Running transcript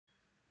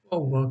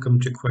Well, welcome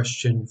to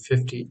question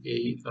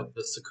 58 of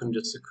the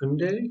Secunda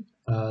Secundae.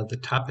 The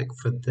topic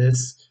for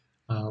this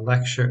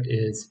lecture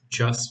is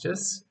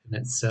justice in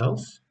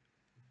itself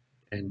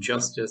and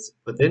justice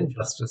within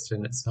justice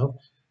in itself.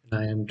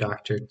 And I am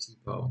Dr.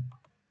 Thibault.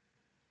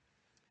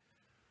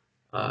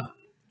 Uh,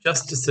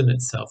 Justice in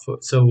itself.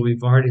 So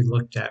we've already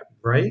looked at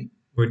right.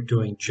 We're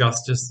doing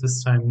justice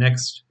this time.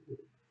 Next,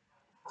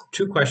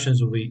 two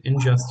questions will be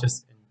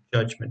injustice and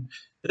judgment.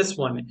 This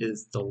one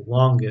is the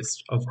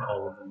longest of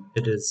all of them.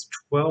 It is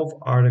 12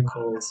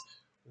 articles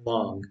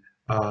long.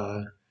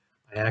 I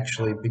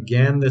actually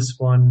began this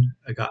one.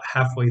 I got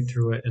halfway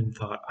through it and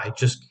thought, I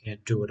just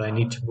can't do it. I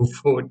need to move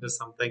forward to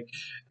something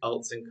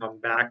else and come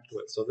back to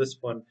it. So this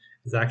one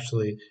is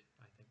actually,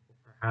 I think,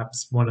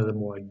 perhaps one of the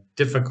more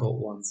difficult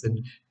ones.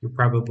 And you'll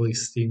probably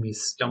see me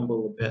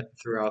stumble a bit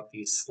throughout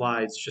these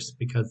slides just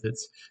because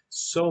it's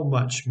so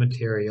much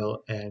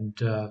material. And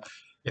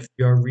if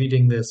you're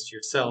reading this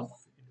yourself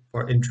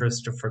for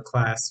interest or for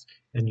class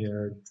and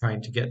you're trying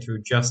to get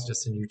through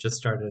justice and you just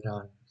started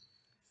on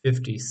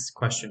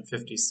question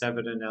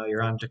 57 and now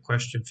you're on to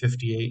question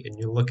 58 and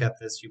you look at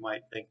this, you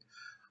might think,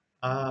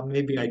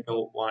 maybe I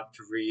don't want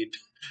to read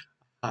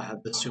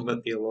the Summa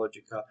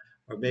Theologica,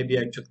 or maybe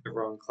I took the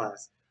wrong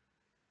class.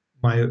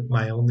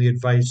 My only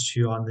advice to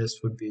you on this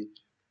would be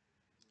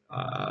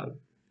uh,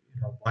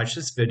 watch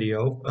this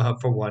video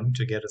for one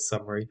to get a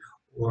summary,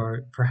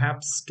 or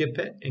perhaps skip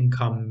it and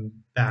come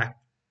back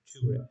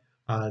to it.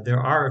 There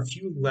are a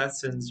few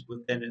lessons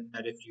within it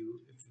that if you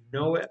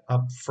know it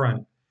up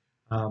front,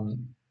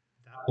 um,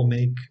 that will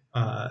make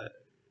uh,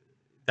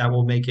 that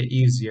will make it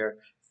easier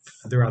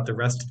throughout the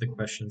rest of the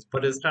questions.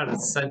 But it's not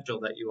essential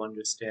that you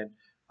understand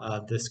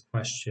this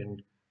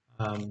question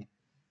um,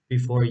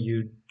 before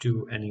you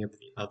do any of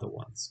the other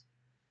ones.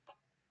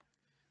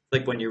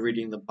 Like when you're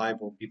reading the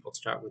Bible, people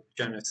start with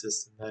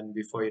Genesis, and then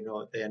before you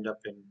know it, they end up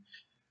in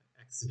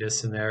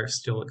Exodus, and they're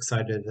still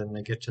excited. Then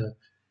they get to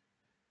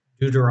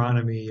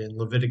Deuteronomy and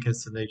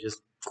Leviticus, and they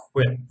just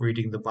quit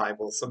reading the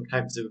Bible.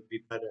 Sometimes it would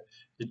be better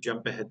to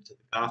jump ahead to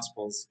the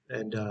Gospels,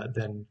 and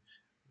then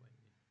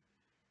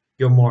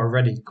you're more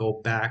ready to go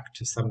back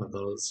to some of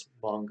those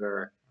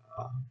longer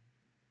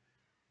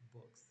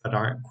books that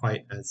aren't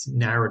quite as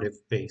narrative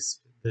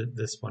based.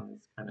 This one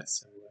is kind of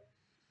similar.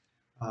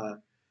 Uh,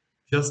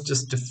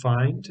 Justice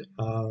defined.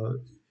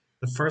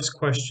 The first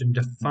question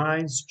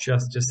defines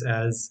justice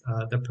as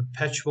the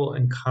perpetual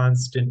and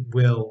constant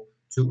will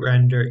to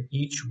render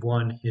each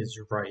one his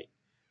right.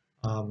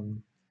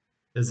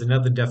 There's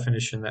another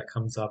definition that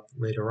comes up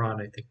later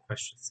on, I think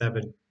question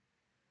 7.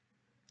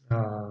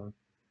 We'll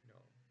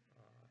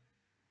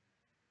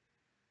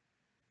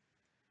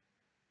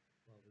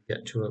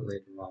get to it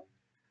later on.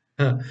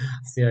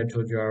 See, I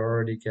told you I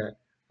already get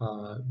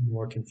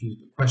more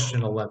confused.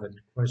 Question 11,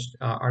 question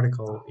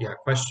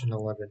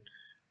 11.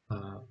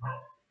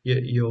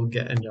 You'll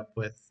end up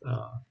with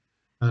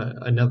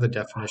another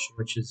definition,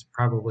 which is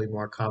probably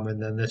more common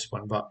than this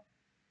one. But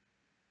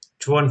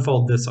to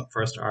unfold this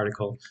first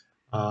article,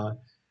 using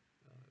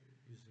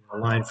a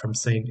line from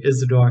Saint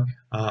Isidore,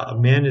 a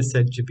man is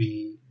said to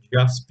be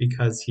just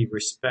because he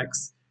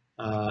respects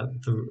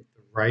the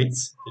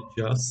rights,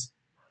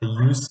 the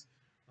use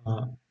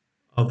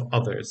of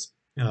others.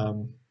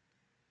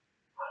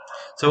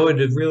 So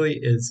it really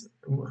is,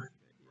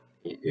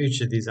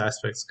 each of these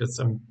aspects gets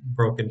some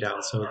broken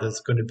down, so there's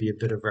going to be a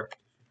bit of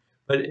repetition.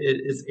 But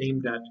it is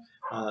aimed at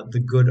the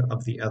good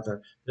of the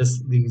other.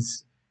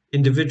 These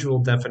individual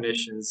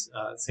definitions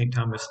St.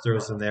 Thomas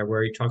throws in there,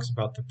 where he talks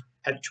about the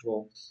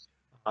perpetual,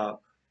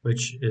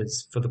 which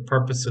is for the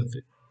purpose of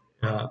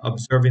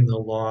observing the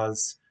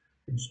laws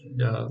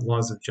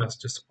of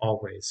justice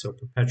always. So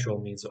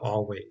perpetual means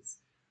always.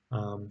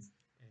 And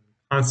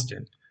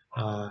constant,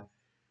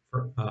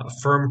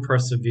 firm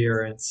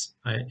perseverance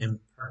in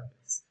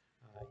purpose.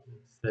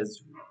 He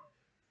says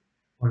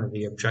one of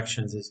the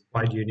objections is,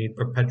 why do you need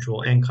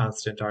perpetual and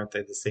constant? Aren't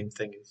they the same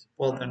thing?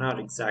 Well, they're not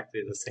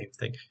exactly the same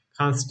thing.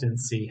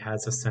 Constancy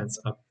has a sense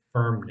of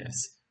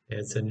firmness.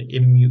 It's an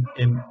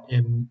immutableness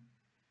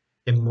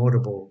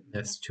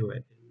to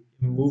it,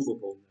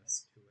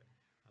 immovableness to it.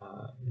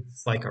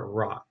 It's like a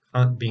rock.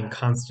 Being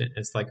constant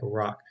is like a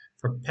rock.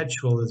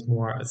 Perpetual is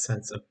more a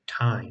sense of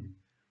time.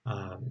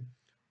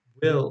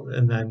 Will,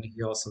 and then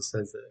he also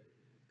says that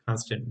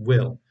constant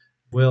will.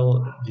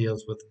 Will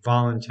deals with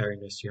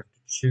voluntariness. You have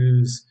to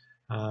choose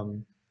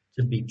to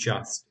be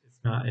just.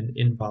 It's not an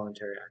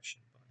involuntary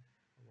action, but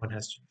one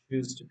has to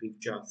choose to be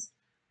just.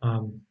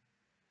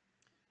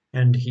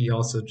 And he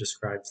also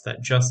describes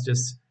that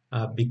justice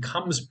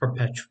becomes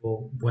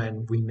perpetual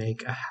when we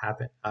make a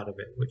habit out of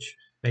it, which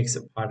makes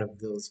it part of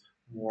those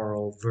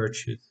moral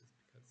virtues,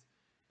 because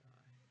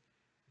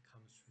it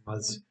comes from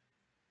us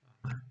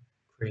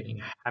creating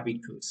a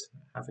habitus,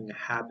 having a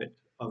habit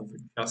of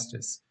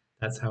justice.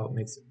 That's how it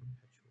makes it perpetual.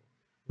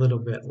 A little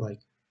bit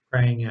like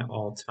praying at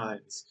all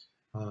times.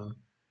 The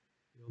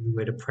only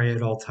way to pray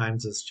at all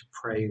times is to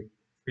pray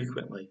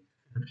frequently.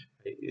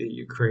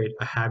 You create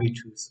a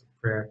habitus of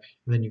prayer,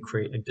 and then you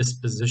create a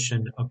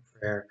disposition of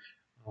prayer.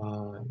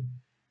 Once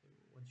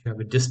you have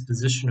a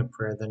disposition of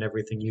prayer, then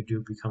everything you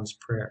do becomes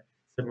prayer.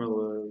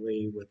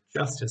 Similarly, with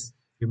justice,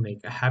 if you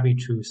make a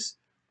habitus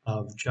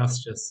of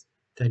justice,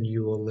 then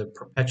you will live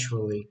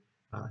perpetually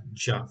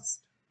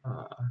just.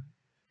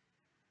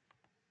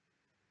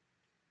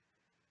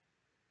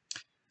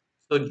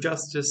 So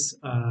justice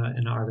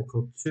in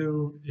Article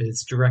 2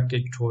 is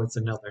directed towards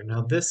another.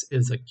 Now, this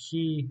is a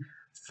key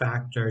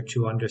factor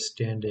to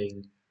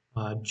understanding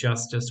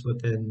justice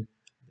within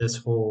this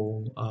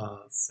whole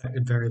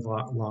very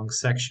long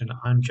section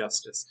on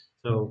justice.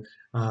 So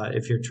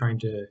if you're trying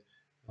to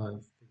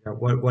figure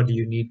out what do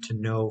you need to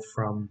know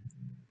from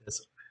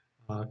this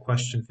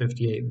question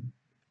 58,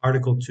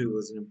 Article 2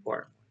 is an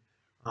important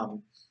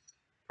one.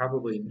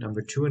 Probably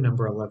number 2 and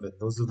number 11.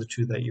 Those are the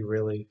two that you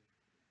really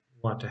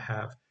want to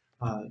have.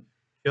 Uh,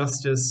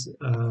 Justice,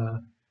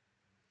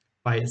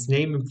 by its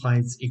name,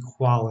 implies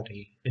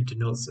equality. It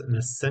denotes an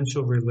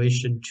essential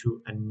relation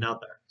to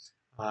another.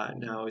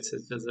 Now, it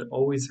says, does it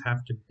always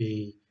have to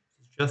be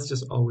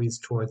justice always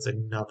towards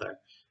another?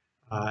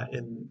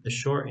 And the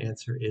short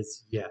answer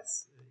is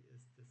yes.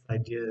 It's this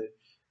idea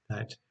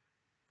that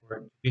for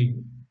it to be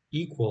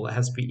equal, it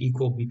has to be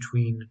equal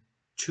between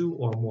two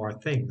or more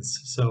things.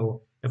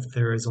 So if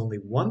there is only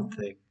one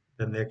thing,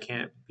 then there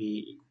can't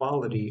be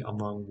equality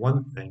among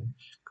one thing,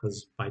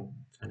 because by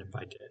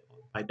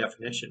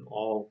definition,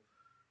 all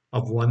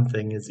of one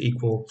thing is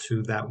equal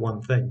to that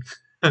one thing.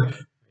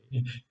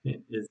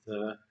 is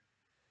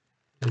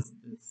this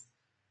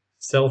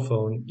cell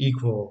phone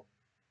equal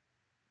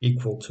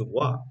to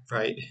what,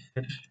 right?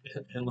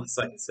 Unless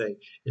I can say,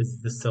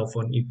 is this cell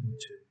phone equal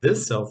to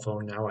this cell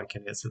phone? Now I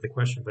can answer the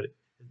question, but is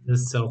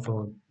this cell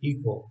phone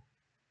equal?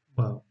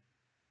 Well,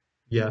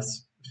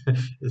 yes.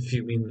 If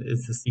you mean,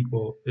 is this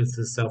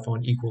cell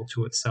phone equal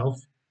to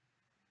itself?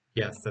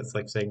 Yes, that's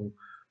like saying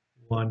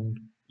one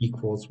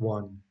equals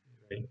one,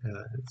 right?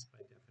 It's by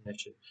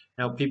definition.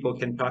 Now, people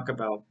can talk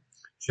about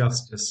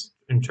justice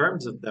in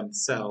terms of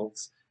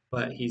themselves,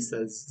 but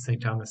St.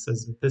 Thomas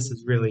says that this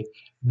is really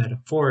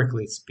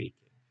metaphorically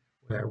speaking,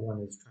 where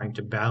one is trying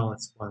to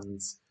balance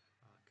one's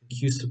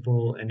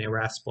concupiscible and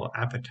irascible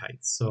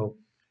appetites. So,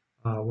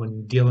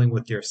 when dealing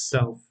with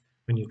yourself,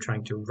 when you're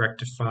trying to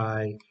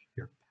rectify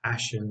your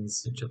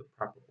passions into the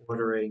proper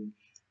ordering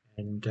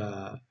and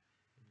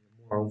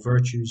moral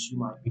virtues, you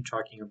might be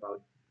talking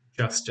about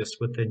justice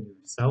within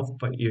yourself,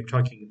 but you're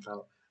talking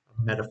about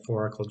a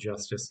metaphorical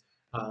justice.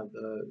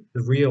 The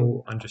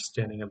real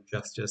understanding of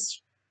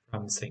justice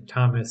from St.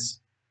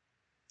 Thomas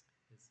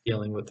is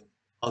dealing with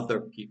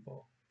other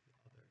people,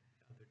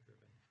 other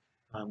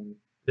driven.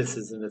 This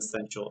is an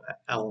essential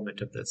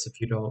element of this.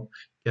 If you don't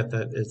get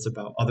that it's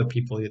about other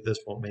people, this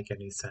won't make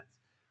any sense.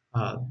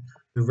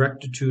 The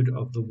rectitude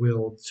of the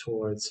will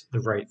towards the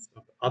rights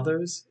of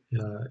others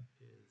is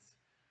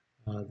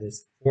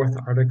this fourth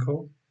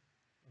article.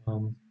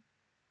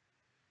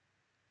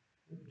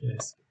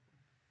 Yes,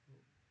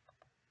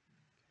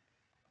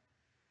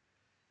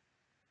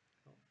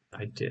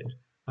 I did.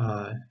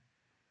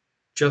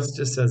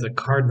 Justice as a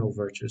cardinal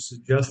virtue. So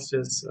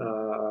justice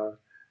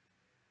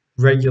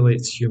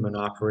regulates human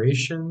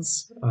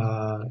operations.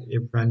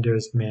 It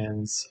renders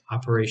man's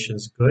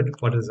operations good.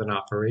 What is an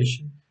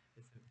operation?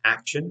 It's an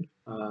action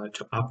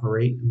to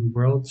operate in the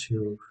world.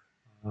 To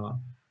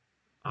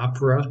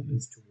opera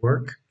is to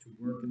work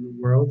in the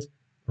world.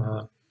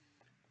 So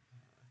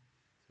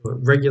it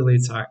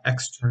regulates our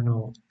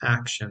external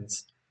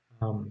actions.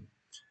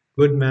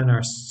 Good men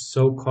are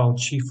so called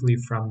chiefly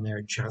from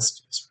their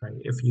justice, right?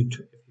 If you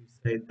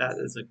say that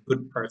is a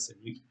good person,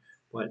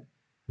 what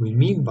we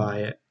mean by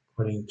it,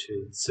 according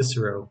to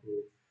Cicero,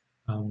 who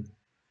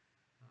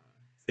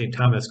St.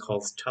 Thomas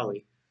calls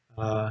Tully,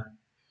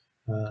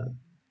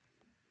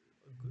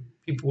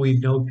 we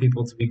know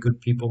people to be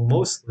good people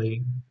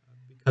mostly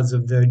because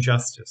of their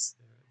justice,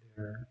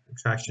 their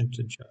attraction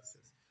to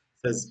justice.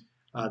 It says,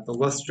 the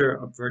luster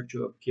of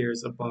virtue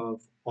appears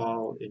above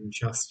all in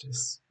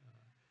justice.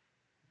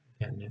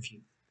 And if you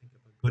think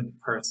of a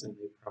good person,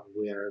 they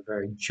probably are a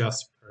very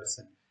just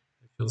person.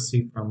 As you'll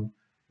see from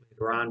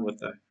later on with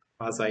the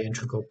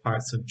quasi-integral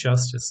parts of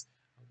justice,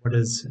 what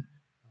is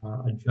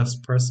a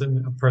just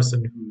person? A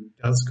person who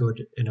does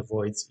good and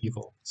avoids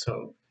evil.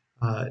 So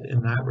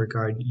in that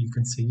regard, you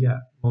can see, yeah,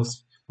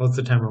 most of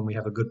the time when we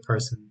have a good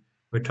person,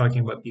 we're talking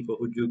about people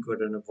who do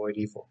good and avoid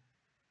evil.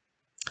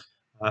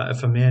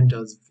 If a man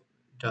does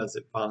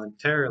it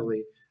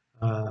voluntarily,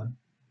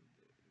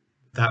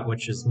 that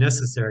which is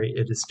necessary,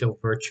 it is still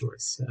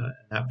virtuous. And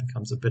that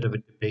becomes a bit of a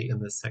debate in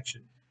this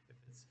section. If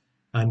it's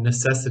a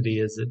necessity,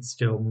 is it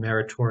still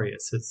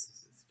meritorious?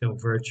 It's still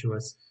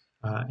virtuous?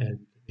 And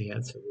the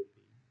answer would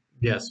be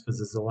yes, because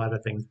there's a lot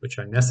of things which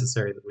are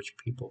necessary that which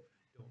people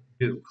don't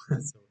do.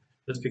 So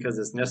just because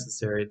it's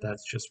necessary,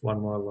 that's just one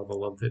more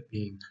level of it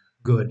being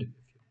good if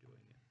you're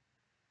doing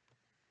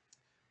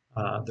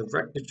it. The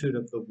rectitude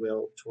of the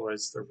will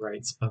towards the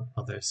rights of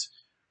others.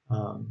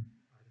 Article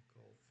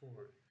 4.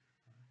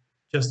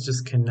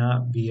 Justice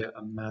cannot be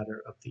a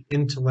matter of the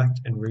intellect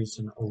and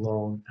reason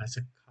alone as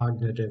a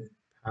cognitive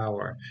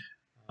power.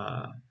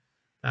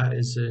 That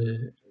is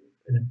an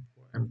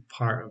important important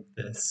part of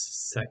this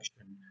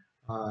section.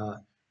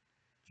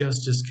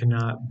 Justice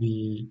cannot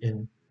be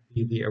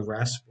the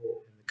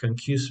irascible and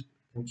the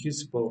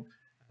concusable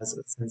as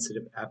a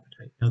sensitive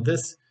appetite. Now,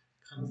 this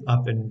comes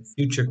up in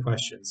future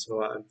questions,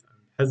 so I'm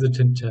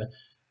hesitant to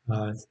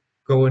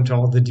go into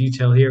all the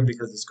detail here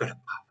because it's going to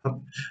pop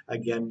up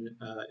again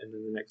in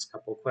the next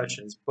couple of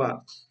questions.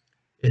 But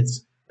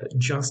it's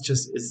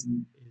justice is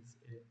an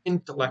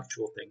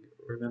intellectual thing.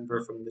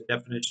 Remember from the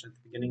definition at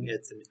the beginning,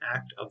 it's an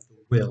act of the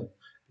will.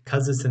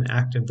 Because it's an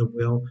act of the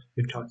will,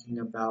 you're talking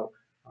about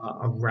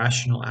a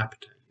rational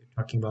appetite. You're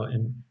talking about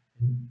in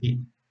the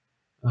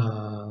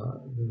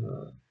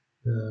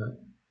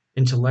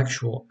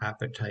intellectual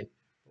appetite.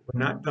 But we're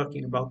not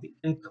talking about the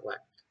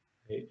intellect.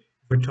 Right?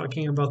 If we're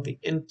talking about the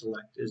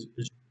intellect, is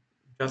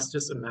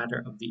justice a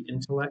matter of the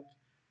intellect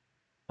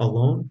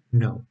alone?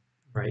 No.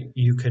 Right?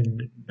 You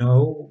can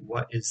know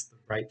what is the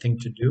right thing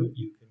to do.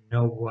 You can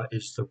know what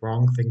is the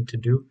wrong thing to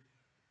do.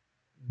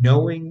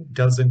 Knowing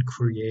doesn't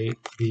create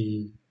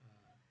the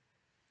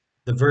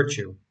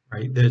virtue,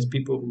 right? There's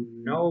people who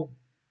know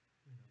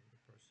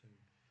the person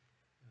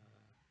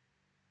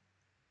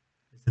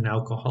is an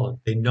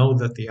alcoholic. They know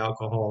that the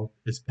alcohol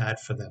is bad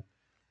for them,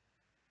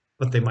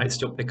 but they might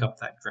still pick up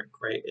that drink,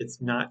 right? It's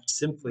not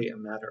simply a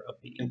matter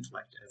of the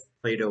intellect, as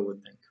Plato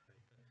would think. Right?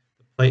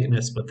 The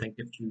Platonist would think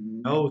if you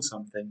know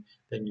something,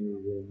 then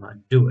you will not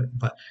do it.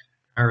 But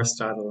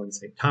Aristotle and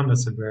St.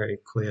 Thomas are very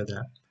clear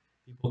that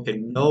people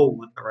can know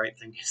what the right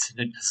thing is, and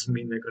it doesn't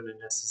mean they're going to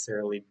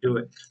necessarily do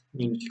it.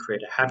 You need to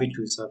create a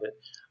habitus of it.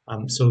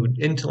 So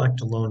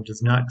intellect alone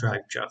does not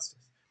drive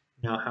justice.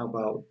 Now, how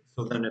about,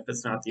 so then if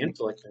it's not the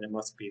intellect, then it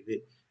must be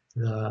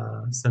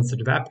the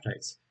sensitive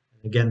appetites.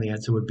 And again, the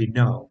answer would be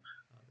no.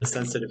 The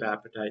sensitive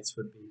appetites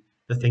would be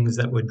the things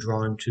that we're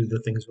drawn to, the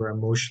things we're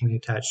emotionally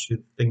attached to,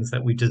 the things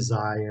that we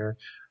desire.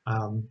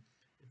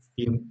 It's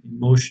the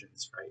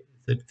emotions, right?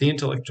 It's the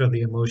intellect or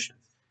the emotions.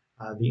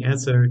 The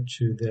answer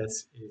to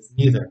this is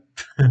neither.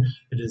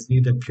 It is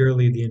neither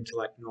purely the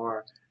intellect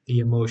nor the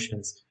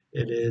emotions.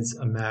 It is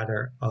a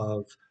matter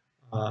of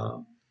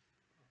a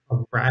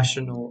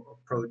rational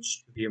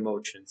approach to the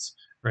emotions,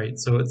 right?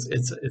 So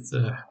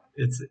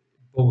it's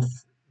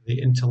both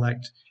the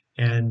intellect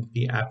and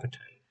the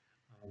appetite,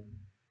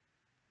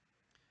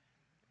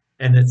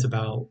 and it's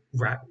about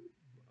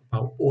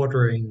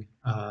ordering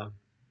the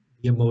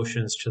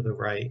emotions to the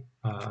right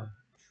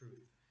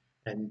truth.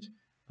 And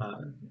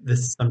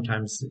this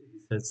sometimes, he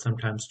says,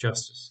 sometimes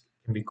justice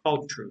can be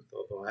called truth,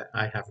 although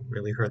I haven't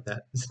really heard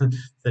that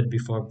said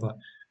before. But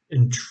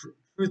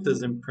truth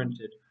is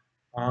imprinted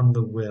on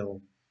the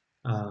will.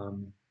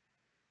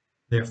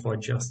 Therefore,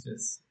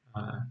 justice is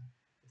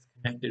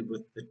connected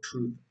with the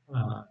truth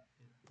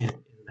in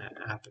that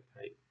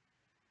appetite.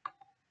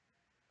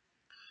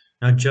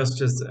 Now,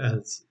 justice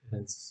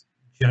as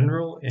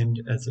general and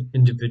as an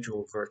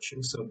individual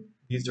virtue. So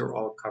these are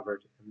all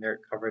covered, and they're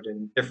covered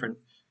in different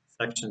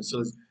sections.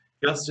 So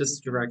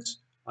justice directs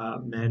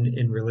men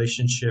in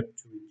relationship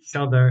to each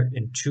other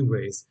in two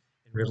ways: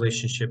 in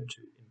relationship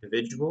to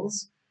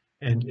individuals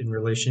and in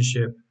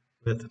relationship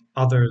with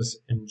others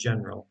in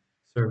general.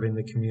 Serving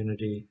the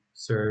community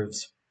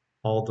serves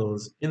all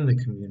those in the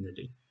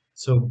community.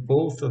 So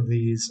both of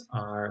these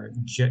are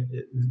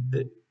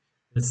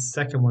the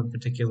second one in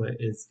particular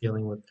is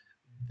dealing with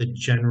the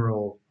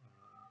general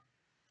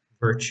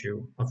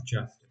virtue of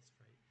justice,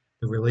 right?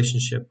 The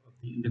relationship of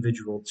the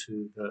individual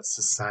to the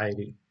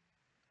society,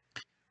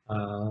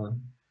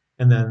 and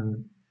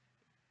then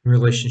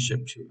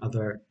relationship to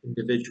other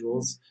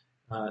individuals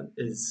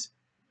is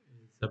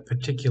a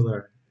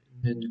particular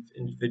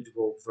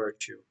individual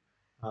virtue.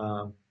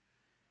 Um,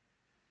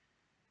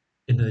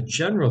 in a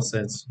general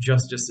sense,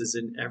 justice is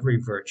in every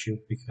virtue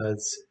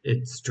because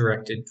it's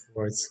directed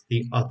towards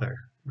the other,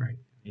 right?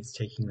 He's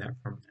taking that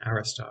from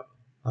Aristotle.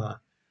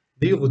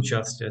 Legal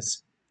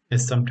justice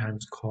is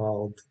sometimes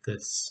called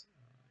this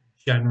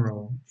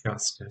general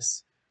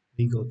justice,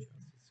 legal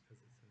justice, because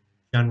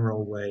it's in a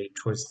general way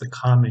towards the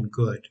common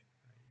good,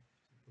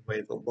 the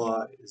way the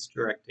law is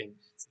directing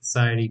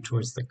society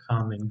towards the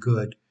common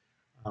good,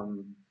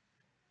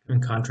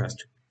 in contrast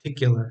to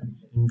particular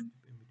in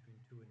between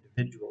two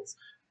individuals.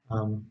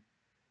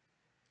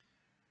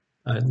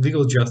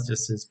 Legal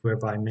justice is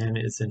whereby man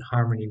is in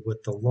harmony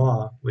with the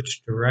law,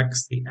 which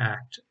directs the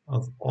act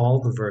of all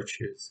the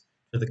virtues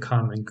to the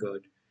common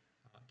good,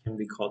 can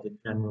be called a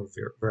general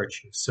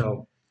virtue.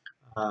 So,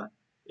 uh,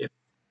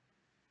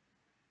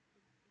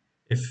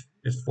 if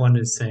if one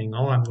is saying,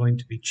 "Oh, I'm going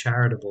to be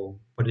charitable,"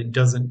 but it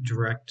doesn't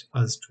direct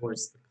us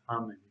towards the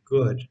common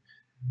good,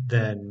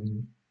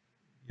 then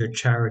your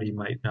charity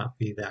might not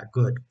be that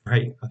good,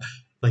 right?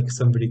 Like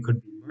somebody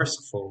could be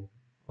merciful.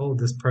 Oh,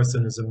 this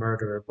person is a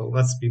murderer, but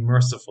let's be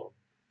merciful.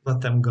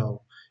 Let them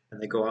go.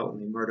 And they go out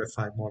and they murder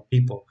 5 more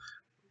people.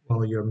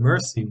 Well, your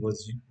mercy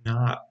was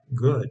not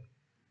good.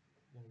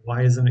 Well,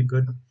 why isn't it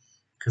good?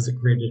 Because it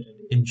created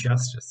an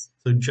injustice.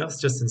 So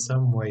justice in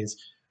some ways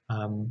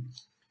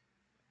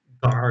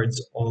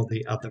guards all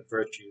the other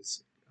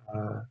virtues.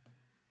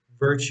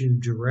 virtue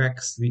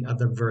directs the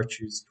other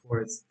virtues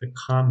towards the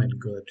common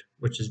good,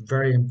 which is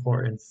very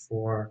important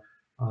for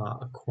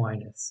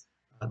Aquinas.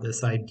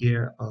 This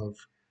idea of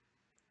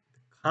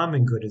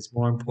common good is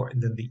more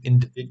important than the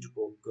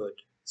individual good.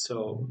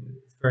 So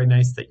it's very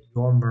nice that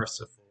you're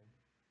merciful,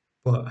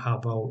 but how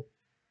about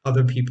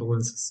other people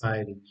in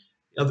society?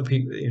 Other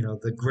people,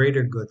 the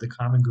greater good, the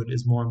common good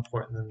is more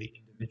important than the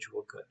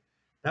individual good.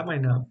 That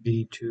might not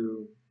be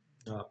too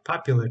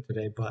popular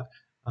today, but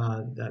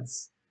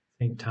that's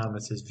St.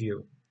 Thomas's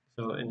view.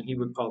 So, and he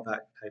would call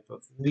that type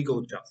of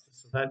legal justice.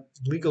 So that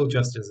legal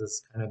justice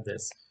is kind of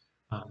this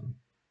um,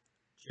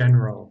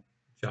 general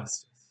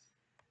justice,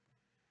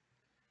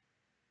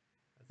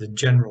 the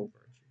general virtue.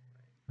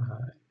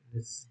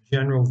 This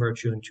general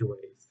virtue in two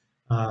ways.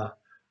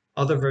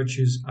 Other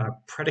virtues are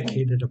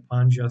predicated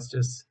upon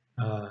justice.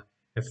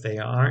 If they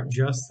aren't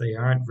just, they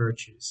aren't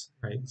virtues,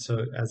 right?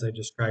 So as I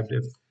described,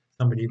 if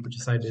somebody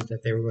decided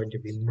that they were going to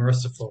be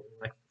merciful,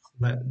 like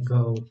let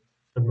go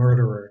the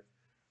murderer,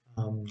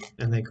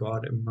 and they go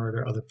out and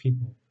murder other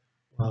people,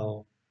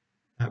 well,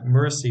 that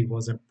mercy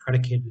wasn't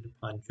predicated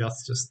upon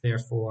justice,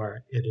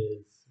 therefore it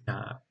is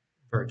not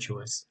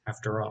virtuous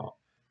after all.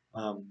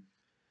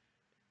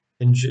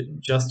 And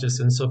justice,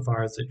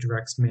 insofar as it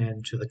directs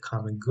man to the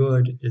common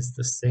good, is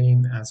the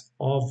same as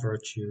all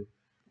virtue,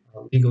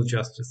 legal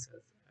justice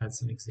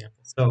as an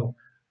example. So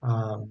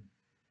all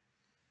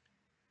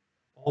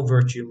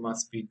virtue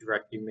must be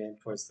directing man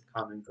towards the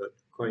common good,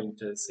 according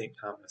to St.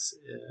 Thomas.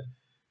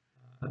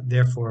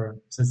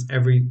 Therefore,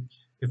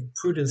 if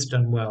prudence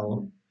done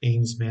well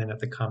aims man at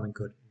the common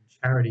good, and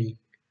charity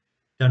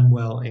done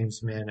well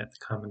aims man at the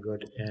common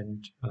good,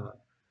 and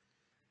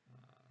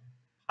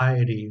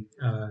piety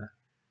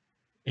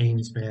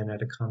aims man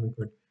at a common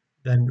good,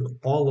 then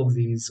all of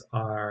these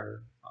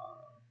are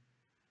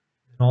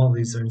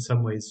in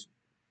some ways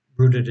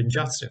rooted in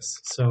justice.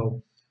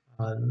 So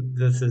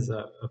this is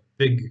a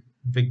big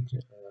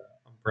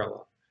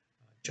umbrella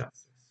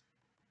justice.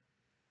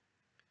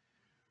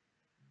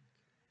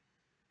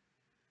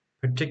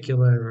 The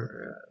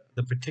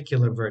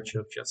particular virtue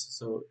of justice.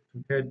 So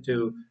compared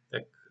to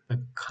the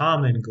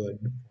common good,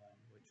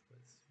 which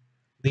was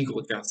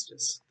legal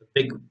justice, the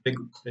big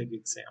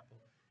example.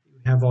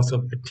 We have also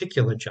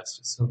particular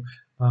justice. So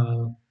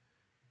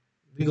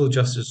legal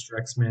justice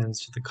directs man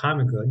to the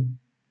common good,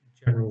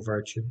 general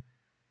virtue.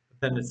 But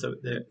then it's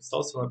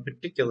also a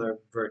particular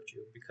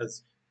virtue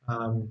because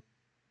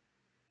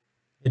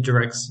it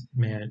directs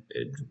man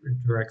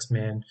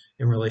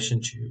in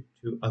relation to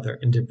other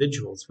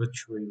individuals,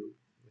 which we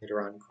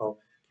later on call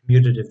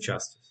commutative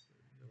justice,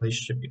 the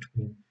relationship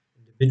between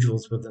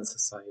individuals within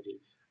society.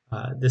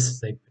 This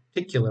is a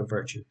particular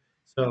virtue.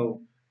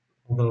 So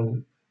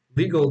although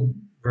legal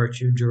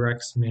virtue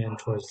directs man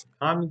towards the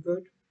common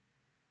good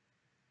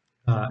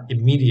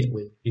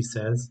immediately, he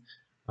says,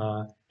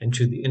 and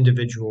to the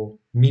individual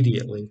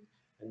immediately.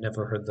 I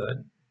never heard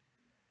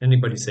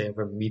anybody say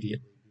ever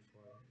immediately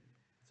before.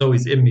 It's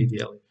always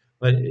immediately,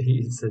 but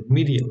he said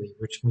immediately,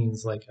 which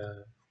means like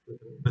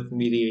with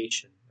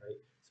mediation,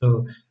 right?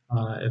 So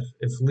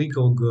if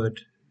legal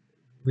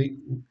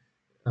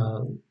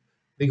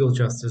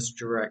justice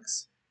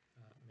directs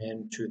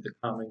man to the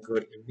common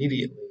good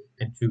immediately,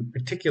 and to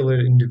particular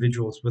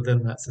individuals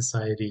within that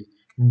society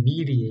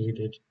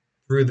mediated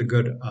through the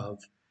good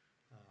of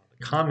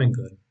the common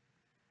good,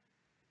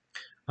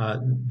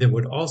 there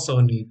would also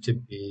need to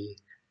be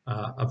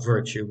a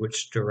virtue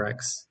which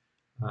directs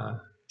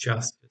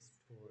justice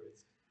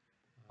towards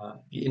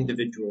the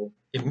individual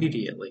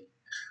immediately,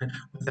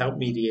 without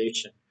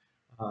mediation.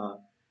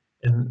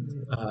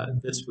 And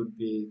this would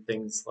be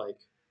things like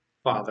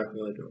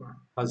fatherhood, or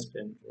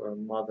husband, or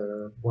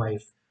mother,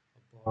 wife,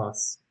 a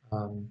boss.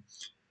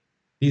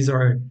 These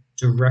are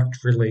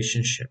direct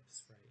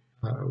relationships,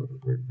 right?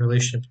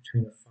 Relationship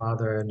between a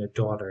father and a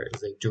daughter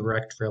is a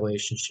direct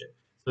relationship.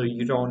 So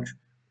you don't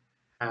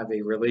have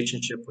a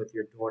relationship with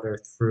your daughter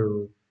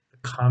through the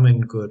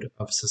common good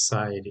of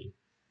society.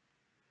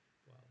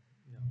 Well,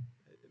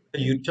 a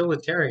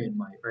utilitarian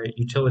might, right?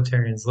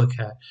 Utilitarians look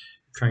at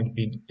trying to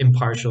be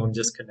impartial and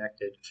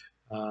disconnected,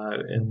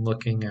 and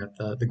looking at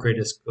the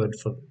greatest good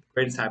for the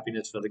greatest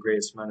happiness for the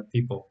greatest amount of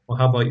people. Well,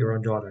 how about your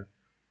own daughter?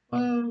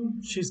 Well,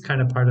 she's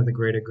kind of part of the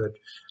greater good.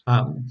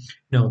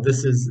 No,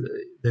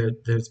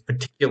 there's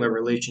particular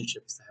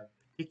relationships that have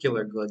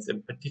particular goods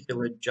and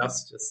particular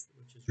justice,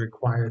 which is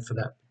required for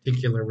that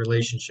particular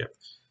relationship.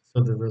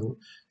 So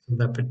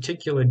the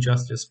particular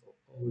justice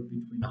owed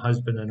between a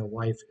husband and a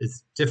wife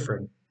is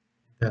different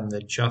than the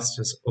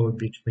justice owed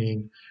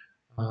between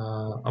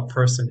a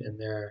person and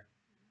their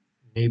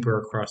neighbor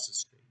across the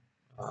street,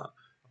 a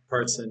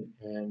person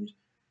and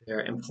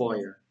their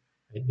employer.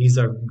 Right? These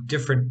are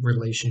different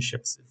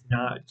relationships. It's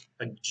not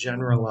a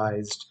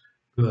generalized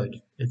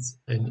good. It's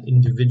an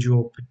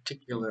individual,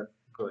 particular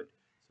good.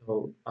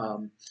 So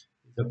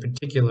the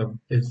particular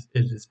it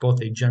is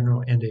both a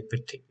general and a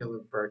particular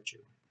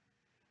virtue.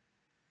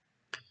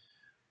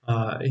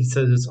 He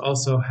says it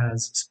also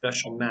has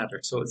special matter.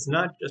 So it's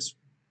not just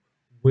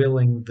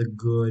willing the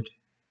good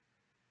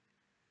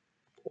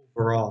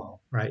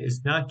overall, right?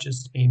 It's not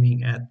just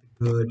aiming at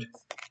the good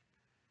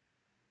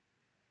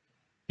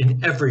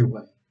in every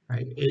way,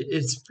 right?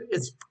 It's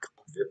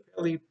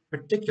really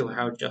particular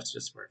how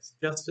justice works.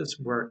 Justice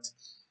works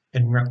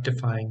in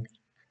rectifying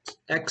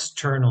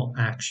external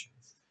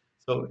actions.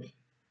 So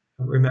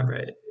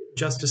remember,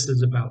 justice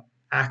is about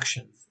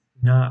actions,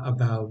 not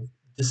about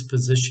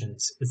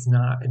dispositions. It's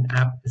not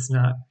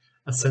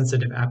a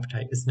sensitive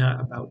appetite. It's not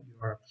about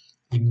your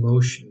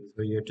emotions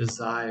or your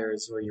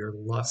desires or your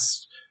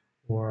lust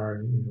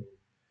or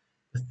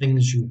the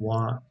things you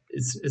want.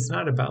 It's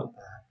not about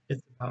that.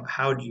 It's about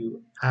how do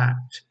you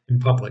act in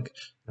public.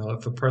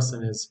 If a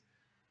person is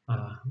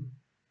uh,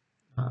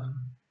 uh,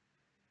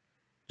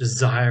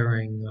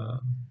 desiring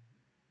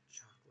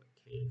chocolate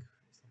cake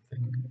or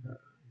something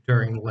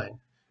during Lent,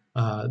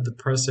 the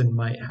person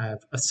might have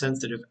a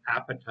sensitive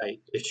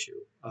appetite issue,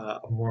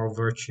 a moral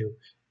virtue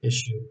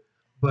issue,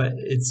 but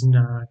it's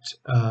not.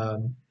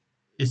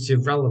 It's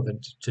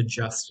irrelevant to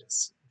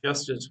justice.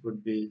 Justice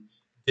would be,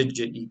 did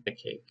you eat the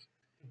cake?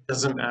 It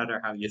doesn't matter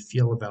how you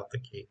feel about the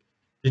cake.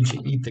 Did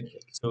you eat the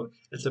cake? So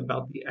it's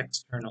about the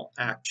external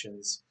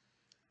actions,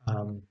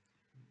 um,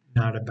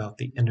 not about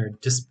the inner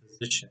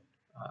disposition,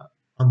 uh,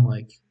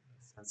 unlike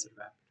sensitive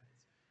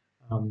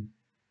appetites.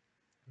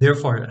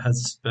 Therefore, it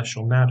has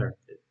special matter.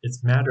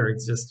 Its matter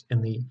exists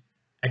in the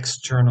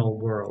external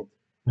world,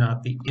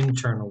 not the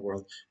internal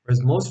world,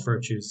 whereas most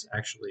virtues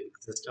actually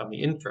exist on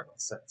the internal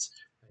sense.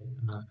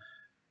 Right?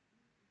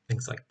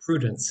 Things like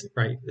prudence,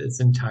 right, is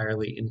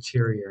entirely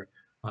interior.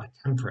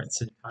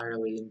 Temperance,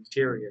 entirely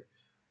interior.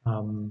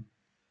 Um,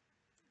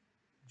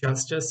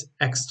 Justice,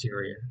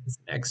 exterior, is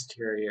an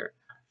exterior.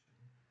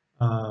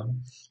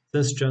 Um,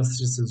 this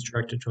justice is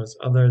directed towards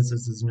others.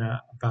 This is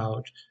not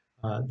about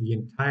the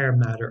entire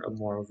matter of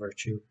moral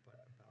virtue, but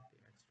about the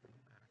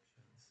external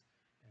actions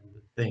and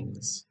the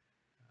things.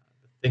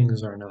 The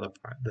things are another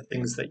part. The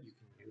things that you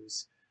can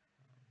use.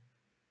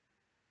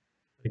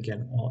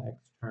 Again, all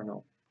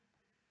external.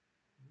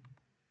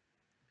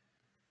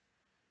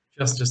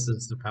 Justice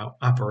is about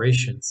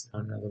operations.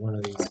 Another one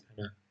of these kind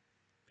of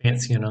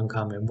fancy and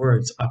uncommon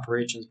words,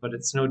 operations, but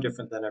it's no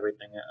different than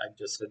everything I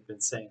just had been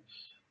saying.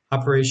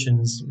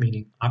 Operations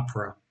meaning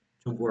opera,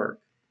 to work,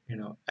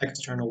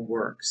 external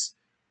works.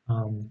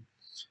 Um,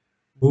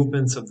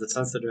 Movements of the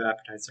sensitive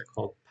appetites are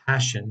called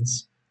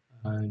passions.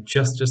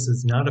 Justice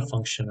is not a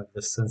function of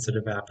the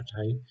sensitive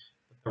appetite,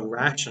 but the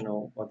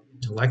rational or the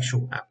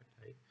intellectual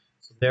appetite.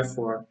 So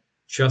therefore,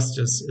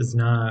 justice is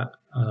not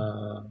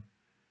uh,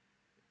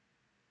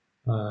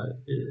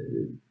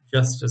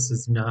 justice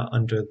is not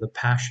under the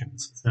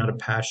passions. It's not a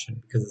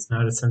passion because it's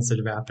not a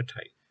sensitive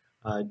appetite.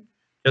 Uh,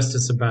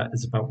 Justice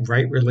is about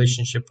right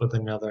relationship with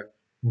another,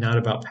 not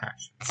about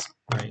passions.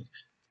 Right?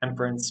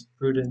 Temperance,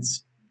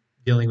 prudence,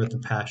 dealing with the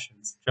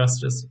passions.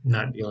 Justice,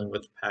 not dealing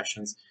with the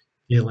passions,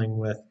 dealing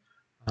with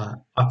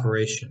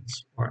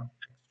operations or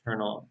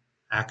external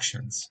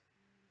actions.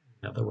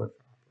 Another word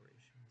for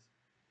operations.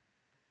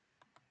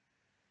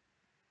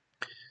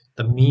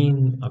 The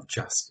mean of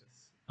justice.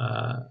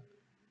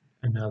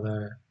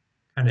 Another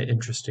kind of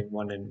interesting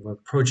one, and we're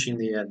approaching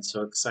the end,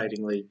 so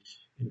excitingly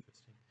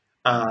interesting.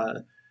 Uh,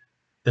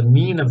 the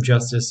mean of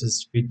justice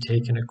is to be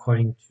taken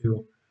according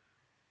to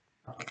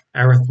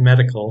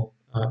arithmetical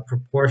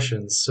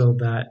proportions, so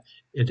that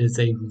it is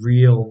a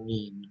real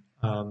mean.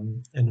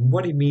 And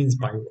what he means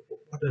by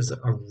what does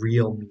a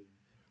real mean?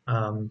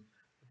 Um,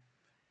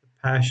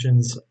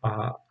 Passions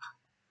are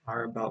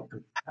about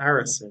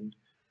comparison,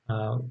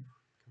 uh,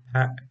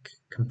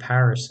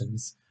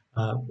 comparisons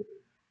with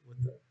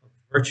a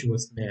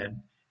virtuous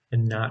man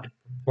and not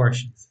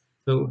proportions.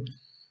 So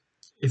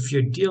if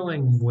you're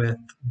dealing with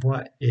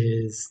what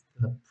is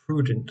the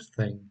prudent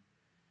thing,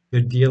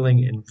 you're dealing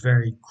in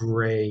very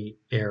gray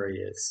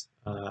areas.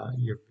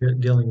 You're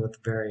dealing with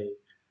very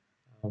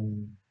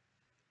um,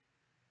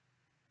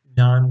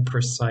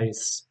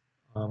 non-precise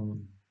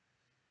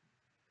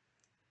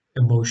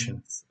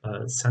emotions,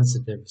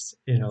 sensitives.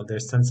 They're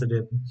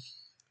sensitive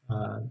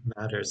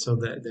matters, so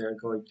that they're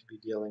going to be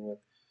dealing with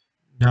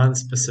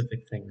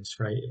non-specific things,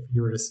 right? If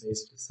you were to say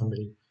to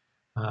somebody,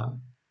 "Are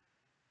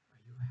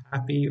you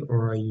happy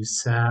or are you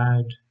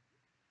sad?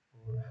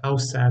 Or how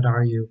sad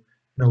are you?"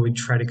 We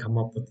try to come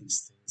up with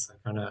these things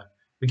like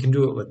we can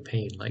do it with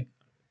pain, like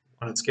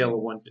on a scale of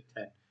 1 to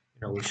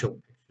 10. We show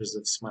pictures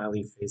of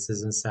smiley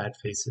faces and sad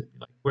faces.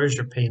 Like, where's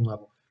your pain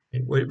level?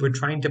 We're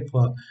trying to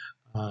put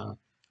a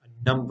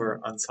number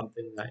on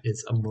something that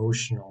is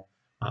emotional,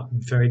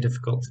 very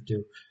difficult to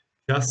do.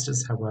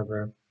 Justice,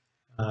 however,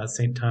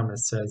 St.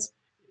 Thomas says,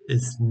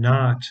 is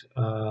not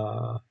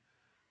a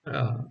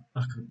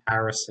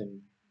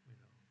comparison,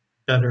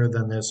 better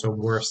than this or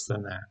worse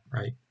than that,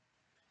 right?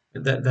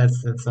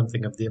 That's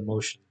something of the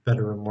emotion,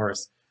 better and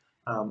worse.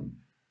 Um,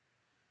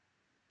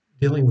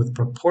 Dealing with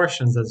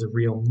proportions as a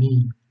real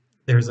mean,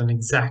 there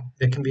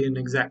can be an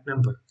exact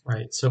number,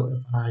 right? So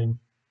if I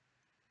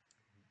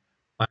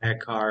buy a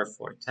car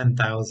for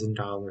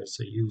 $10,000,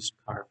 a used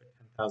car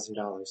for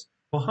 $10,000,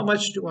 well, how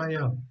much do I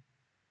owe?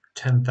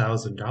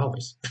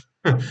 $10,000,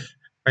 right?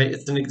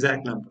 It's an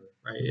exact number.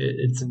 right?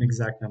 It's an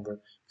exact number. You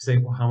say,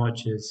 well, how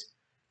much is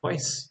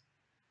twice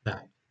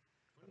that?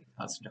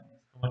 $20,000.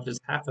 How much is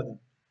half of that?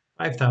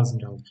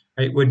 $5,000,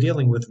 right? We're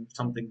dealing with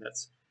something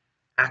that's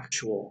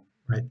actual,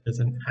 right? There's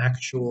an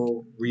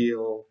actual,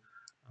 real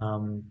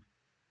um,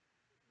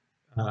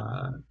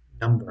 uh,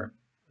 number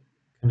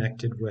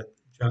connected with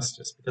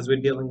justice because we're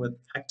dealing with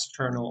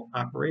external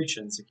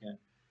operations again.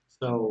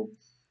 So,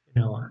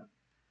 if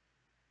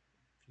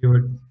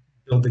you're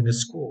building a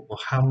school, well,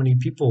 how many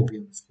people will be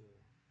in the school?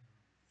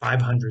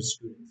 500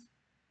 students.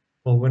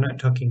 Well, we're not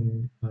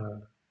talking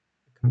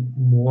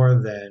more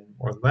than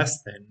or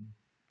less than,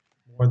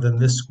 more than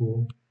this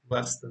school,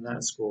 less than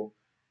that school.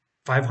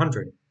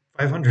 500,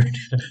 500,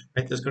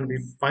 right? There's going to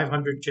be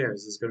 500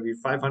 chairs. There's going to be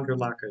 500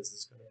 lockers.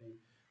 There's going to be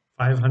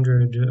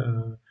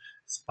 500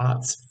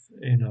 spots.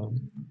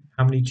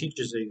 How many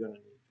teachers are you going to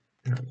need?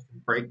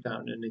 Break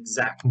down an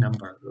exact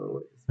number.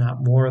 It's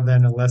not more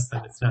than or less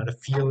than. It's not a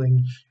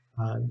feeling.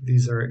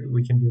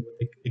 We can deal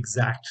with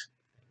exact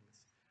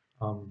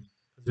things.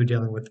 We're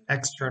dealing with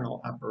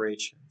external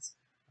operations.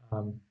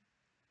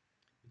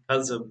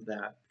 Because of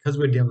that, because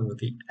we're dealing with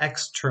the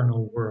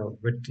external world,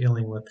 we're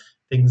dealing with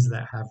things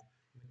that have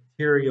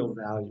material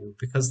value.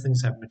 Because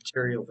things have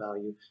material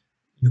value,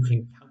 you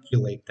can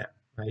calculate them,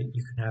 right?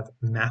 You can have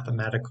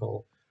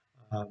mathematical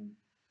um,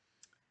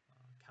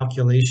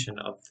 calculation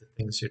of the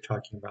things you're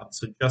talking about.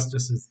 So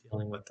justice is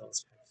dealing with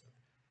those types of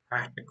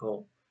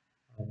practical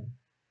um,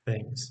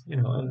 things,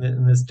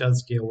 and this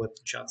does deal with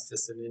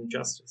justice and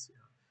injustice.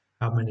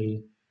 How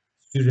many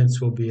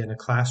students will be in a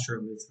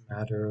classroom is a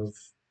matter of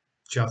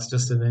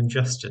justice and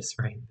injustice,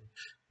 right?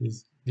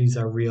 These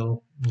are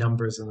real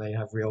numbers and they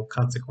have real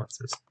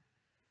consequences.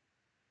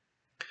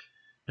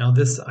 Now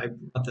I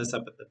brought this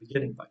up at the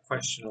beginning by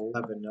question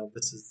 11. Now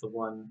this is the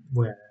one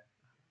where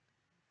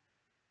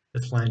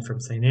this line from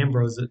St.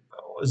 Ambrose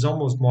is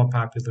almost more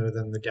popular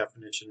than the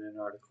definition in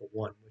Article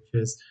 1,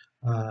 which is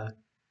it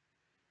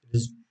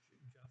is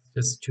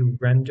justice to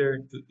render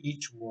to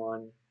each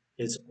one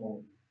his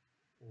own,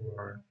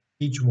 or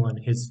each one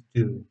his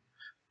due.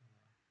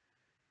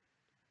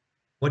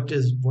 What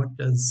is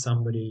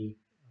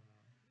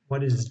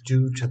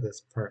due to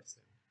this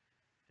person?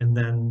 And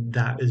then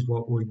that is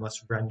what we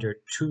must render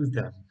to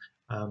them.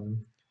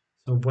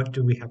 So what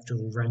do we have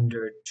to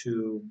render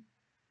to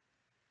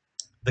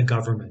the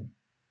government?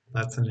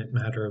 That's a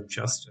matter of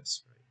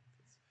justice, right?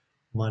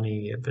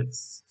 Money, if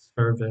it's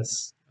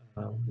service,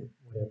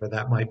 whatever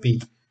that might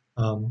be.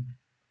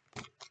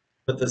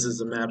 But this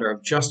is a matter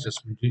of justice.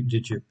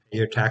 Did you pay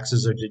your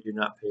taxes or did you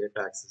not pay your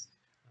taxes?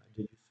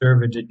 Did you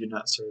serve or did you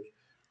not serve?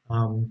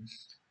 Um,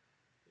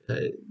 uh,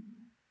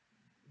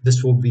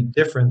 this will be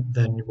different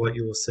than what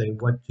you will say.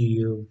 What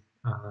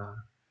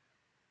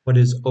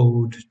is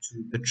owed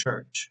to the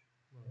church?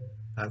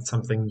 That's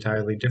something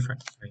entirely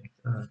different,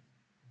 right?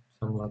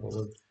 Some level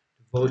of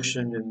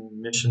devotion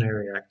and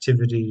missionary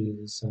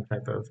activities, some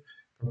type of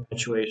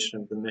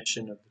perpetuation of the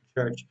mission of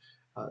the church.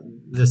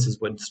 This is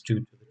what's due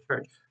to the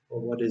church. Or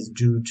what is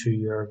due to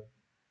your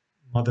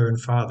mother and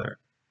father?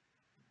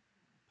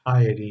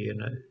 Piety,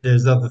 and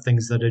there's other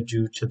things that are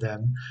due to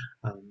them.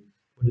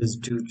 What is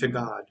due to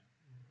God?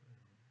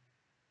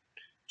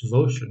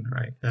 Devotion,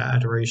 right?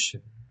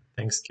 Adoration,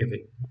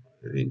 thanksgiving,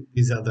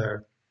 these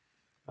other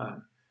uh,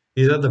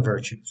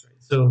 virtues, right?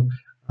 So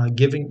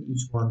giving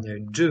each one their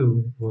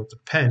due will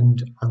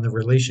depend on the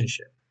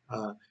relationship.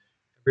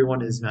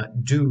 Everyone is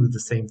not due the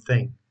same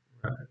thing.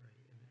 Right?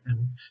 And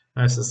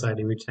in our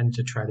society, we tend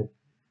to try to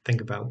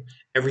think about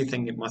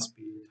everything, it must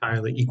be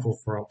entirely equal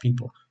for all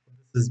people.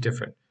 This is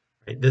different,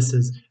 right? This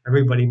is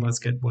everybody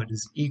must get what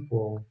is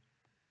equal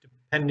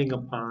depending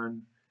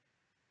upon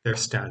their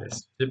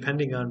status,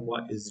 depending on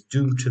what is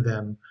due to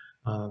them,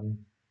 um,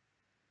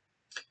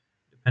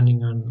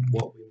 depending on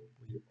what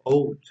we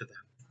owe to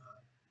them,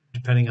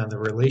 depending on the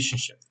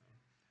relationship.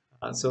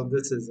 So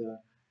this is a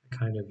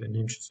kind of an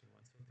interesting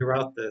one. So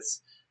throughout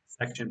this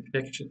section,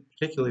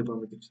 particularly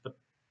when we get to the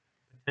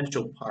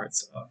potential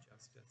parts of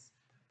justice,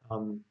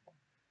 um,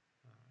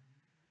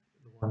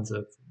 the ones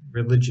of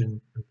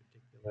religion in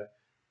particular,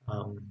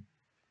 and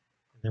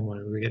then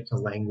when we get to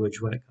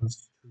language, when it comes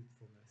to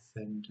truthfulness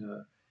and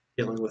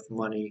dealing with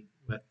money,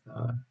 with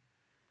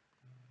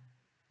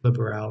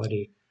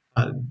liberality.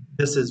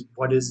 This is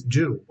what is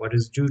due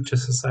to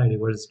society,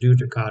 what is due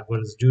to God,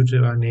 what is due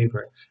to our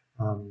neighbor.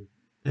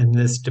 And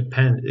this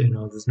depends,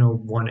 there's no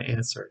one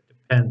answer. It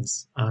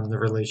depends on the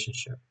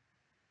relationship.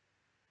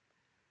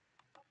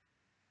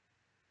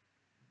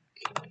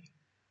 Okay.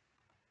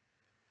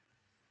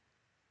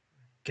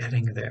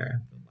 Getting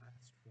there, the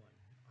last one,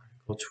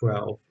 Article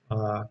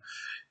 12.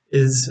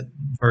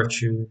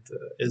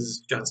 Is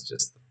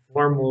justice the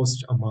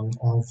foremost among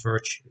all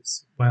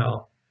virtues?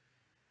 Well,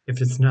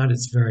 if it's not,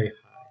 it's very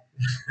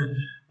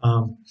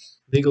high.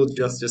 Legal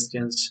justice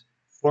stands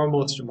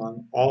foremost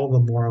among all the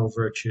moral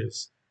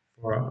virtues,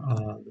 for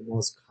the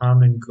most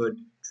common good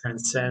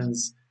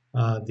transcends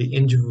the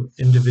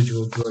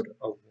individual good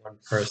of one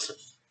person.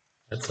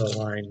 That's a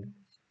line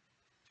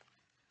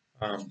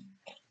um,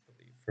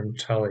 from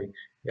Tully,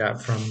 yeah,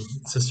 from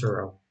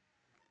Cicero.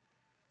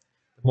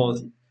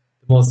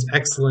 most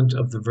excellent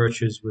of the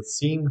virtues would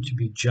seem to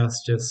be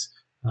justice,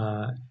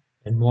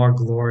 and more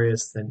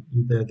glorious than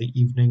either the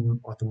evening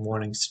or the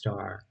morning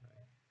star.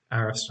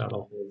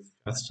 Aristotle holds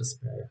justice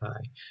very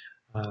high.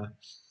 Uh,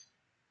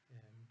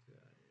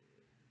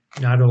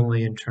 Not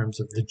only in terms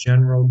of the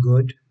general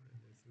good,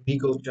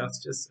 legal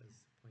justice,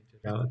 as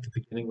pointed out at the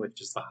beginning,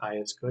 which is the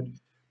highest good,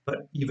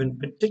 but even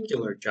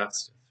particular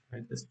justice,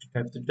 right? There's two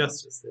types of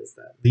justice. There's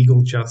that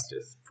legal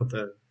justice for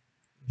the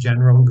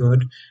general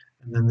good,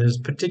 and then there's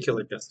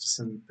particular justice,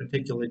 and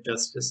particular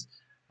justice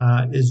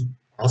is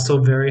also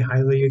very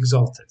highly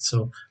exalted.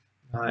 So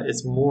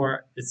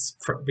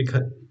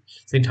because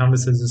St.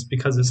 Thomas says it's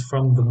because it's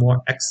from the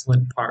more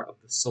excellent part of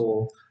the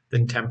soul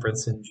than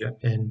temperance and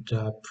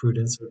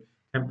prudence. Or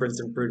temperance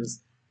and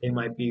prudence,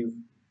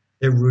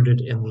 they're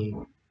rooted in the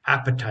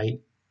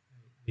appetite,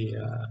 the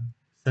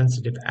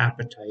sensitive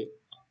appetite.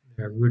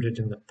 They're rooted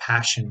in the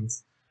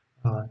passions.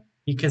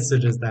 He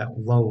considers that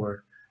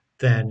lower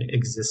than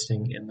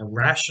existing in the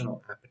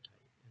rational appetite,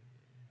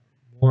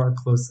 more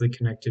closely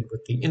connected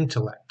with the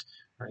intellect,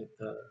 right?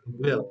 The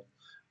will.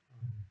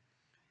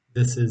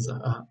 This is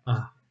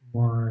a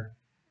more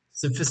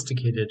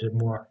sophisticated and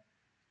more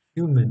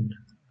human.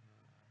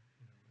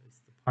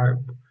 It's the part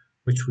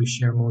which we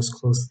share most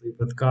closely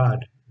with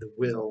God, the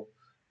will,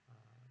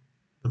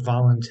 the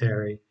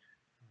voluntary,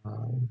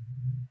 um,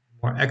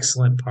 more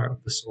excellent part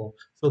of the soul.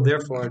 So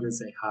therefore,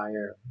 is a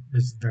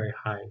very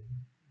high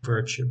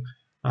virtue.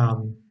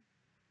 Um,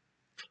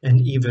 and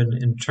even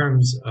in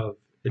terms of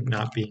it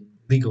not being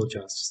legal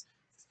justice,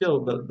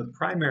 still the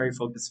primary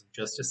focus of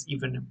justice,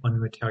 even when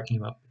we're talking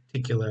about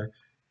particular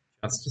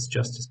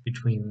justice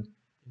between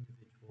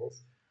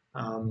individuals,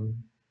 um,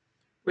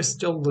 we're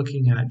still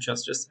looking at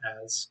justice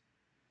as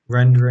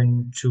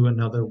rendering to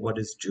another what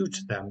is due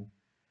to them.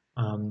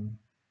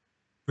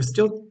 We're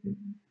still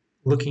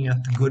looking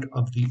at the good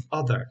of the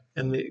other,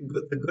 and the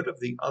good of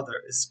the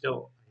other is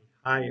still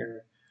a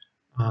higher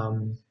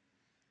um,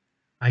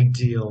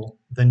 ideal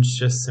than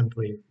just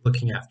simply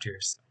looking after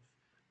yourself,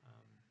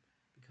 um,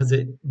 because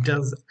it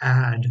does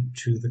add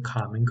to the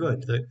common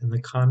good, and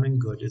the common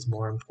good is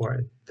more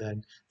important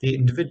than the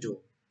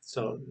individual.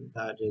 So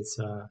that is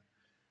St.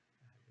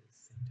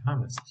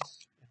 Thomas.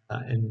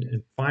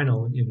 And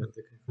final,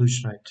 the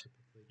conclusion, I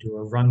typically do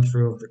a run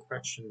through of the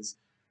questions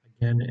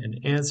again and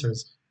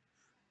answers.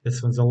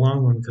 This one's a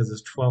long one because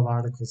it's 12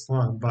 articles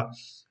long, but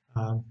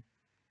um,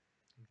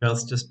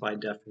 justice by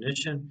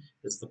definition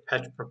is the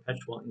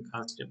perpetual and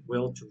constant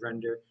will to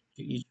render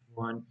to each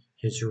one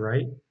his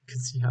right. You can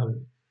see how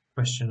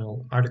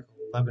Article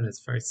 11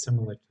 is very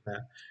similar to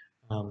that.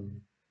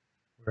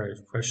 Where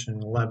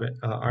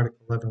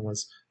Article 11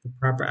 was the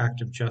proper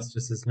act of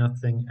justice is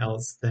nothing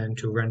else than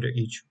to render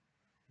each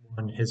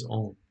one his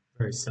own.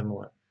 Very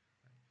similar.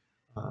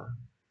 Uh,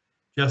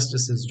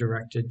 Justice is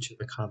directed to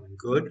the common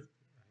good. Right?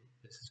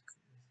 This is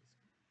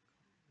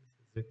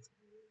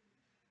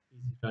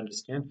easy to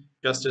understand.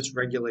 Justice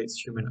regulates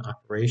human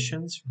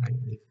operations, right?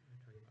 We're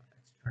talking about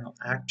external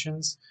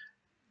actions.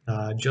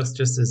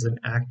 Justice is an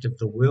act of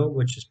the will,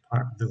 which is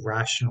part of the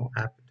rational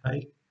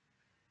appetite.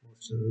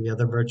 Most of the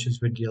other virtues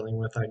we're dealing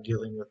with are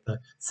dealing with the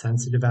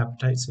sensitive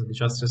appetite. So the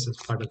justice is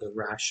part of the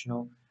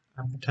rational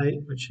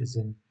appetite, which is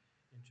an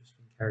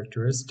interesting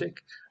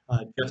characteristic.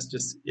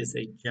 Justice is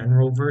a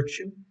general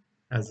virtue,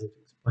 as it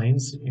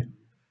explains.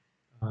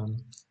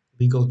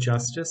 Legal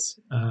justice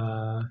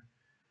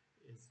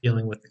is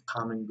dealing with the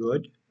common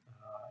good. It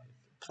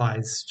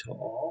applies to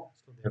all,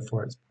 so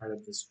therefore it's part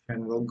of this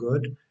general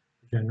good,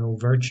 general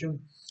virtue.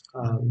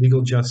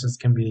 Legal justice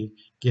can be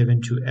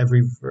given to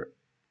every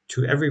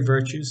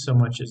virtue so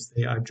much as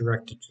they are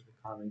directed to the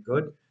common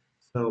good.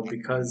 So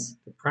because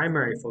the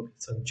primary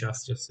focus of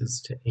justice is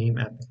to aim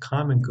at the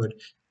common good,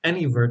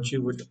 any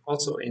virtue which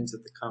also aims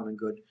at the common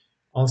good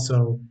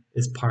also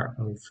is part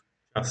of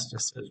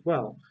justice as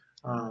well.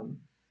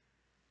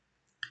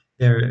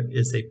 There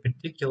is a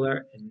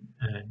particular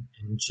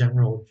and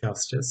general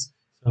justice.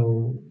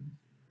 So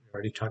we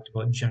already talked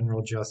about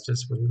general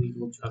justice with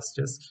legal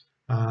justice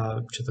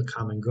to the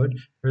common good.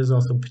 There is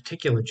also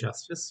particular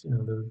justice,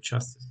 the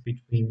justice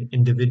between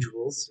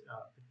individuals,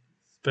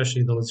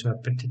 especially those who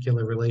have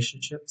particular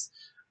relationships.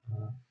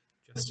 Uh,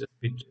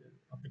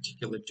 a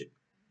particular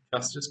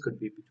justice could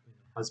be between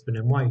a husband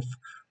and wife,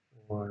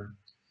 or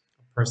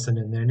a person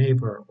and their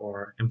neighbor,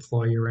 or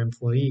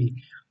employer-employee.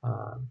 These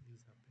are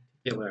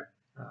particular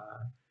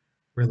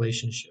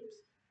relationships.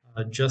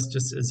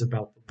 Justice is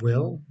about the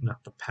will,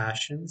 not the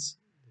passions.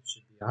 It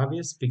should be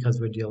obvious because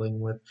we're dealing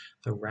with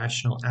the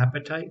rational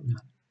appetite,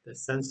 not the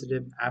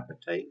sensitive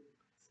appetite.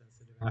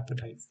 Sensitive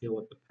appetites deal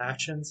with the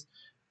passions.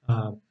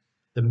 Uh,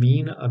 the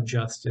mean of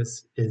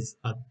justice is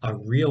a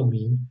real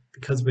mean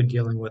because we're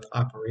dealing with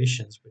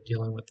operations. We're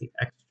dealing with the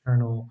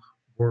external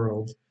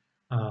world.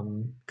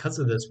 Because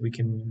of this, we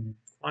can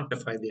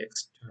quantify the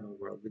external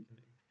world.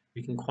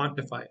 We can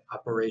quantify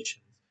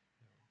operations.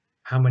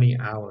 How many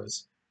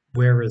hours?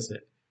 Where is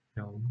it?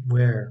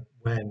 Where,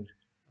 when?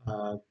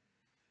 Uh,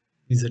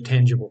 these are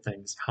tangible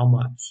things. How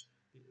much?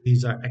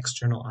 These are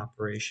external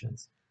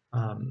operations.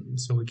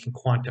 so we can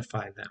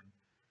quantify them,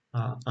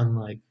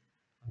 unlike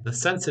the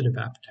sensitive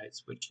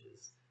appetites, which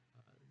is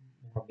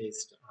more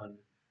based on the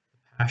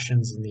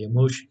passions and the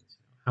emotions.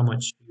 How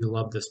much do you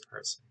love this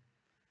person?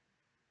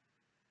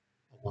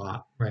 A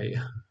lot, right?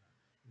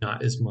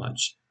 Not as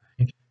much.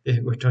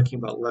 We're talking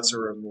about lesser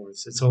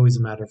remorse. It's always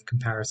a matter of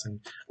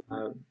comparison.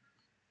 Uh,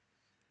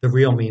 the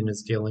real mean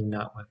is dealing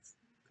not with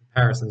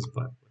comparisons,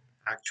 but with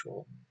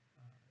actual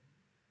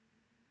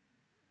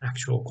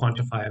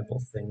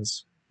quantifiable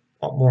things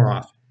more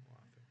often.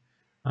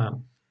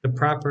 The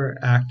proper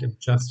act of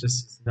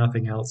justice is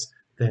nothing else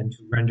than to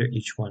render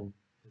each one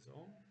his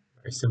own,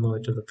 very similar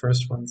to the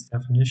first one's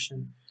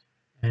definition.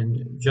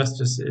 And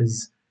justice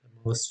is the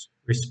most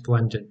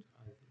resplendent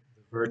of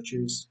the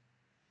virtues,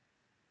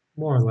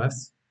 more or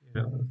less,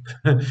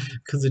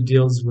 because it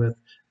deals with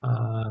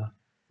the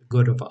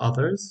good of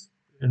others.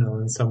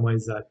 In some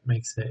ways that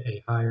makes it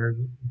a higher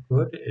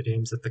good. It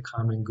aims at the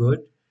common good.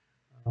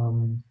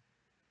 Um,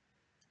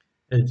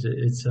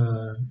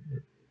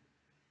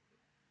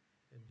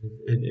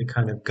 it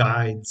kind of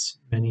guides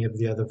many of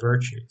the other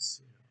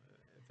virtues.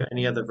 If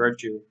any other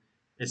virtue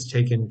is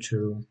taken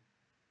too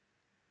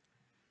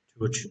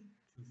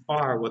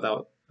far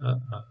without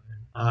an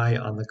eye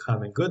on the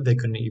common good, they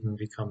couldn't even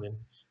become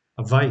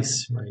a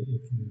vice, right? You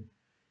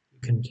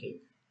can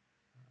take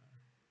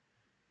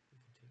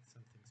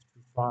some things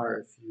too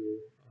far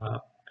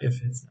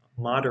if it's not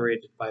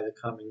moderated by the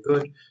common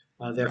good.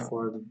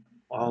 Therefore,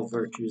 all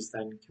virtues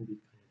then can be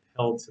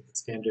held to the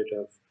standard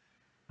of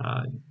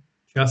uh,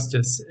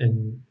 justice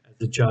and as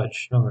a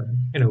judge. Or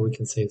we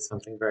can say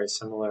something very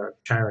similar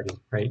of charity,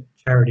 right?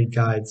 Charity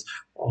guides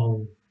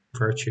all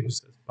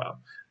virtues as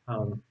well.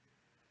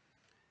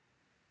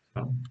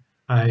 So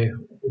I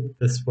hope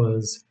this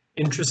was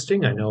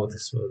interesting. I know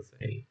this was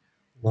a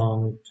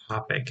long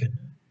topic and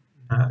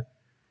not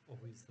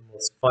always the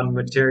most fun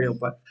material,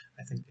 but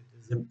I think it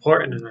is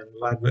important, and I'm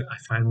glad I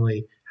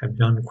finally have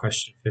done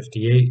question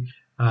 58.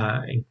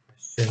 In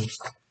question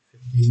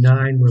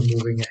 59, we're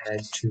moving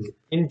ahead to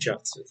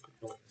injustice.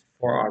 We've only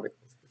 4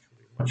 articles, which will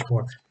be much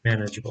more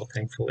manageable,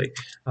 thankfully.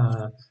 So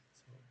I'll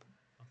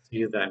see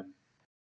you then.